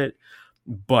still get it.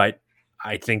 But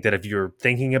I think that if you're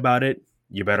thinking about it,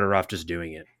 you're better off just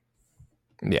doing it.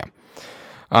 Yeah.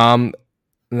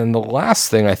 And then the last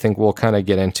thing I think we'll kind of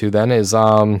get into then is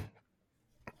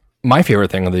my favorite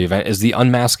thing of the event is the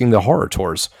Unmasking the Horror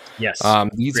tours. Yes.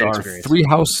 These are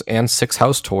 3-house and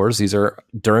 6-house tours. These are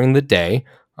during the day.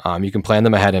 You can plan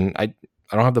them ahead, and I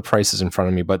don't have the prices in front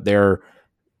of me, but they're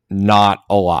not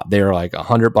a lot. They're like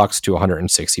 $100 to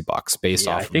 $160 based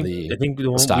off of the. I think the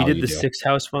one we did the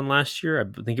 6-house one last year. I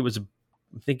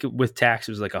think with tax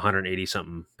it was like 180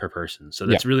 something per person. So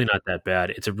that's really not that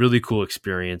bad. It's a really cool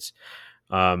experience.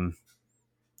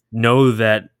 Know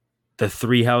that the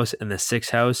 3-house and the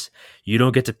 6-house, you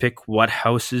don't get to pick what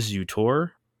houses you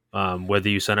tour. Whether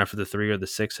you sign up for the 3 or the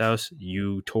 6-house,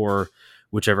 you tour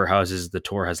whichever houses the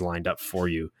tour has lined up for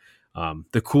you.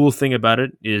 The cool thing about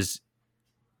it is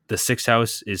the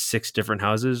 6-house is 6 different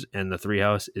houses and the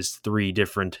 3-house is 3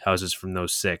 different houses from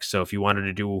those 6. So if you wanted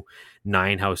to do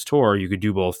 9-house tour, you could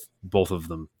do both of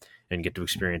them and get to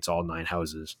experience all 9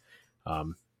 houses.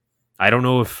 I don't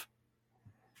know if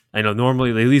I know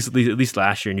normally, at least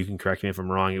last year, and you can correct me if I'm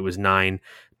wrong, it was 9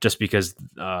 just because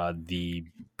the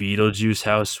Beetlejuice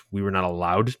house, we were not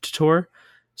allowed to tour.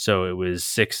 So it was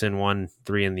 6 in one,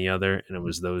 3 in the other, and it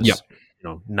was those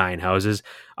 9 houses.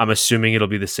 I'm assuming it'll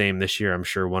be the same this year. I'm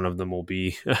sure one of them will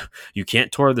be, you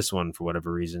can't tour this one for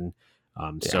whatever reason.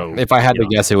 So if I had to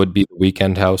guess, it would be the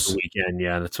weekend house. The weekend,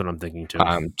 yeah, that's what I'm thinking too.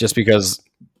 Just because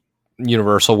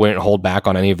Universal wouldn't hold back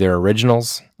on any of their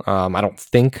originals. I don't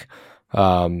think.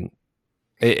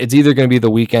 It's either going to be the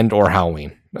weekend or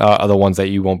Halloween are the ones that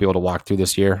you won't be able to walk through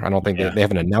this year. I don't think they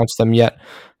haven't announced them yet.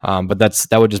 But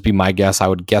that would just be my guess. I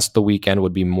would guess the weekend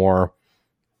would be more.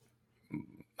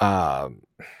 I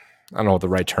don't know what the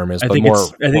right term is, I but think more.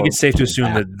 it's safe to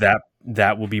assume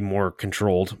that will be more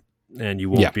controlled, and you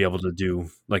won't be able to do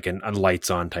like a lights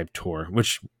on type tour,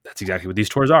 which that's exactly what these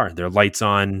tours are. They're lights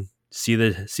on, see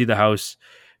the house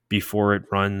before it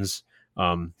runs,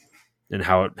 and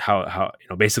how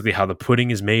basically how the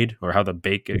pudding is made or how the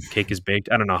cake is baked.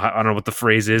 I don't know what the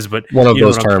phrase is, but One of you know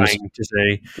those what I'm terms. trying to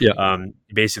say. Yeah.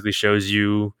 It basically shows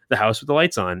you the house with the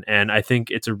lights on, and I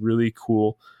think it's a really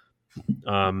cool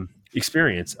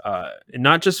experience, and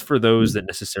not just for those that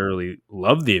necessarily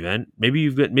love the event. Maybe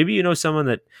you know someone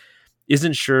that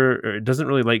isn't sure or doesn't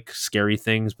really like scary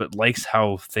things, but likes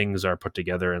how things are put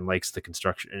together and likes the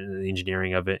construction and the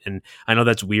engineering of it. And I know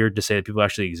that's weird to say that people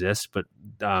actually exist, but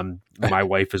my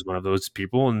wife is one of those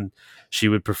people, and she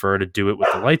would prefer to do it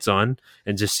with the lights on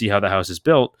and just see how the house is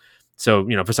built. So,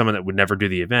 for someone that would never do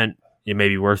the event, it may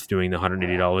be worth doing the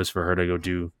 $180 for her to go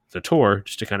do the tour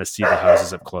just to kind of see the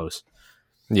houses up close.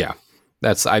 Yeah,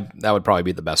 that would probably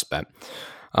be the best bet.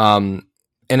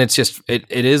 And it's just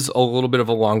it is a little bit of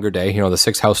a longer day. The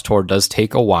 6-house tour does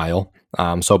take a while,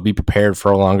 so be prepared for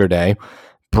a longer day.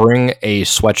 Bring a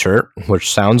sweatshirt,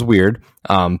 which sounds weird,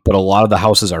 but a lot of the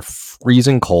houses are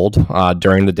freezing cold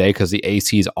during the day because the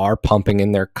ACs are pumping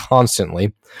in there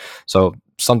constantly. So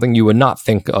something you would not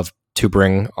think of to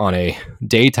bring on a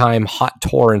daytime hot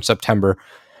tour in September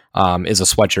is a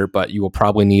sweatshirt, but you will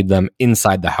probably need them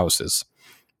inside the houses.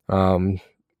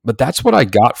 But that's what I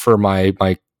got for my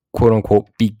quote unquote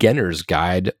beginner's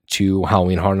guide to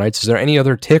Halloween Horror Nights. Is there any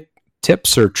other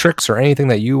tips or tricks or anything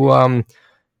that you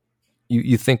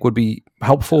think would be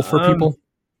helpful for people?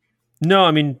 No,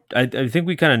 I mean, I think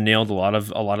we kind of nailed a lot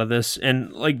of this.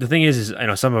 And like the thing is I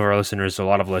know some of our listeners, a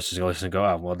lot of listeners go listen and go,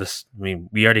 oh, well,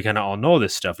 we already kind of all know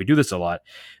this stuff. We do this a lot.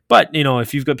 But,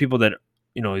 if you've got people that,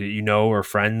 or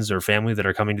friends or family that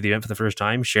are coming to the event for the first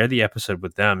time, share the episode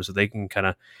with them so they can kind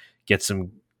of get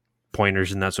some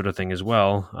pointers and that sort of thing as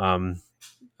well.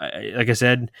 Like I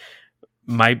said,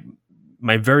 at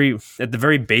the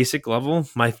very basic level,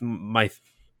 my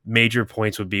major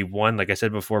points would be, one, like I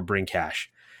said before, bring cash.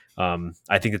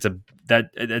 I think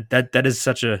that is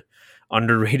such a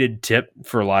underrated tip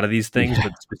for a lot of these things,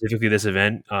 but specifically this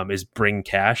event is bring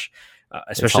cash,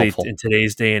 especially in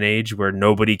today's day and age where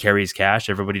nobody carries cash.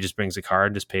 Everybody just brings a card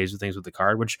and just pays for things with the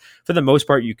card, which for the most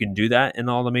part you can do that in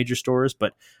all the major stores,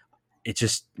 but it's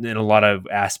just in a lot of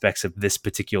aspects of this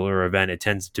particular event, it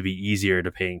tends to be easier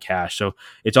to pay in cash. So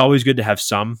it's always good to have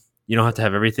some. You don't have to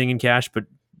have everything in cash, but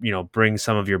bring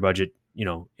some of your budget,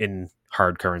 in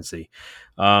hard currency.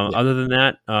 Other than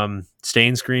that, Stay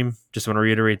and Scream, just want to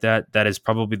reiterate that is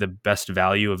probably the best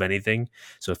value of anything.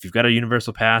 So if you've got a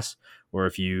Universal Pass, or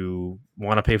if you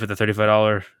want to pay for the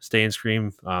 $35 Stay and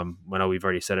Scream, I know we've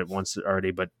already said it once already,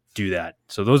 but do that.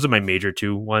 So those are my major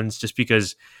two ones, just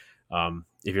because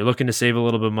if you're looking to save a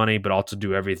little bit of money, but also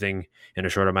do everything in a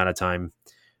short amount of time,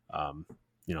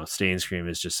 Stay and Scream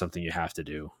is just something you have to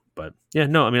do. But yeah,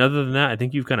 no, I mean, other than that, I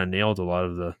think you've kind of nailed a lot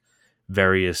of the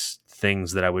various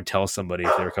things that I would tell somebody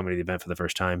if they were coming to the event for the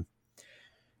first time.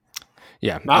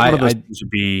 Yeah, one of those things would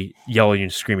be yelling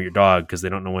and scream at your dog because they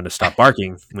don't know when to stop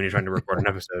barking when you're trying to record an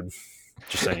episode.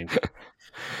 Just saying.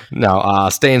 No,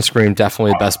 Stay and Scream,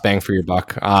 definitely the best bang for your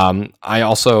buck. I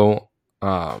also,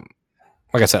 like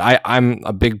I said, I'm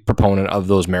a big proponent of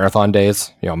those marathon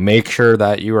days. Make sure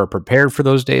that you are prepared for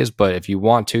those days, but if you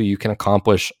want to, you can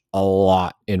accomplish a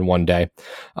lot in one day.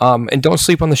 And don't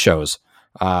sleep on the shows.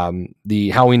 The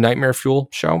Halloween Nightmare Fuel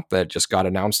show that just got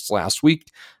announced last week.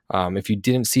 If you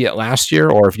didn't see it last year,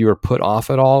 or if you were put off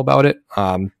at all about it,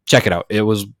 check it out. It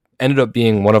ended up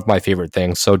being one of my favorite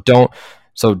things. So don't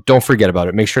forget about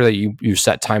it. Make sure that you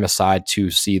set time aside to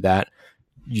see that.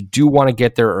 You do want to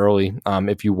get there early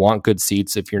if you want good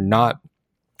seats. If you're not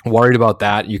worried about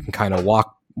that, you can kind of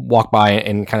walk by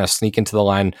and kind of sneak into the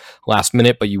line last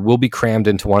minute, but you will be crammed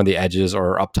into one of the edges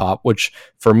or up top, which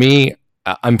for me,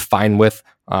 I'm fine with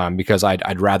because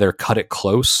I'd rather cut it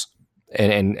close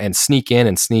and sneak in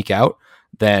and sneak out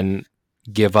than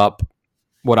give up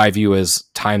what I view as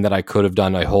time that I could have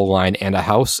done a whole line and a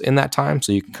house in that time.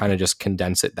 So you can kind of just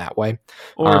condense it that way.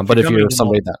 But if you're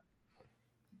somebody that...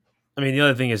 I mean, the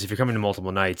other thing is if you're coming to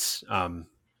multiple nights,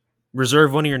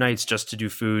 reserve one of your nights just to do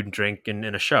food, drink, and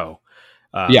a show.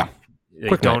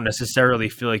 Don't necessarily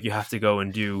feel like you have to go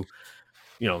and do,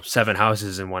 7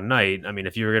 houses in one night. I mean,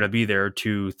 if you're going to be there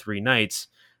 2-3 nights,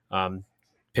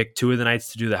 pick 2 of the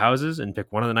nights to do the houses and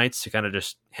pick one of the nights to kind of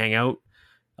just hang out,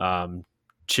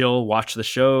 chill, watch the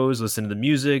shows, listen to the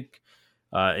music,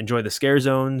 enjoy the scare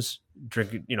zones,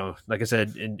 drink, like I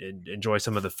said, enjoy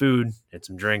some of the food and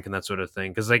some drink and that sort of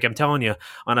thing. Because like I'm telling you,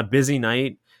 on a busy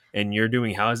night and you're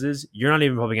doing houses, you're not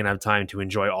even probably gonna have time to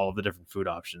enjoy all of the different food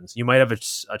options. You might have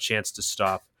a chance to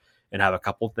stop and have a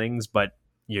couple things, but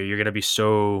you're gonna be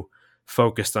so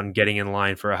focused on getting in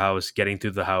line for a house, getting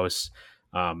through the house.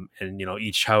 And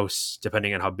each house,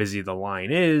 depending on how busy the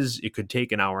line is, it could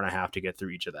take an hour and a half to get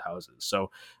through each of the houses.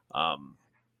 So,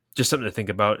 just something to think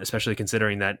about, especially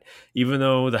considering that even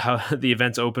though the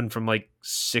event's open from like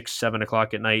 6-7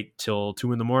 o'clock at night till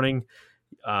 2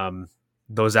 a.m,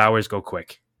 those hours go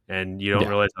quick, and you don't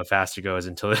realize how fast it goes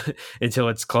until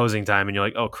it's closing time, and you're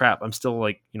like, oh crap, I'm still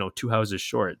like 2 houses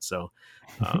short. So,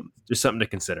 just something to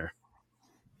consider.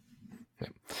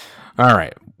 All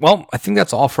right. Well, I think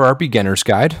that's all for our beginner's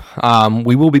guide.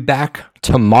 We will be back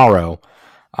tomorrow.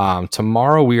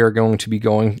 Tomorrow we are going to be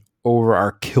going over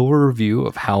our killer review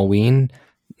of Halloween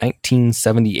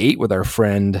 1978 with our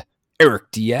friend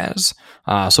Eric Diaz.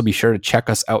 So be sure to check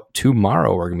us out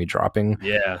tomorrow. We're going to be dropping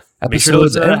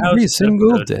episodes every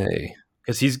single day.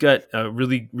 Because he's got a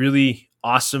really, really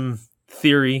awesome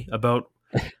theory about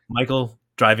Michael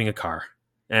driving a car.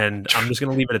 And I'm just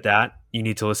going to leave it at that. You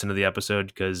need to listen to the episode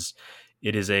because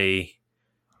it is a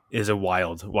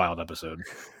wild, wild episode.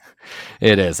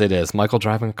 It is. Michael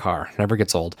driving a car. Never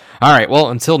gets old. All right. Well,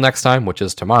 until next time, which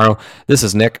is tomorrow, this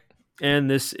is Nick. And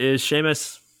this is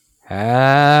Seamus.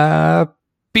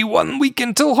 Happy 1 week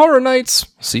until Horror Nights.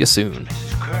 See you soon.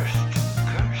 It's cursed.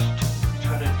 It's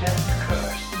got a death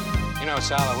curse. It's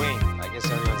Halloween. I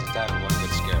guess everyone's entitled to one good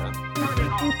scare.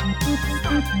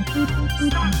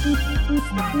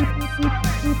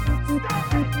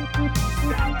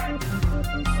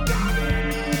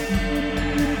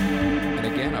 And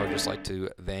again, I would just like to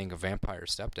thank Vampire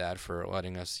Stepdad for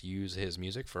letting us use his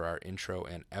music for our intro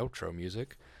and outro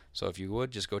music. So if you would,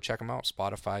 just go check him out.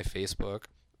 Spotify, Facebook.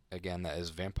 Again, that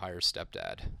is Vampire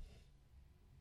Stepdad.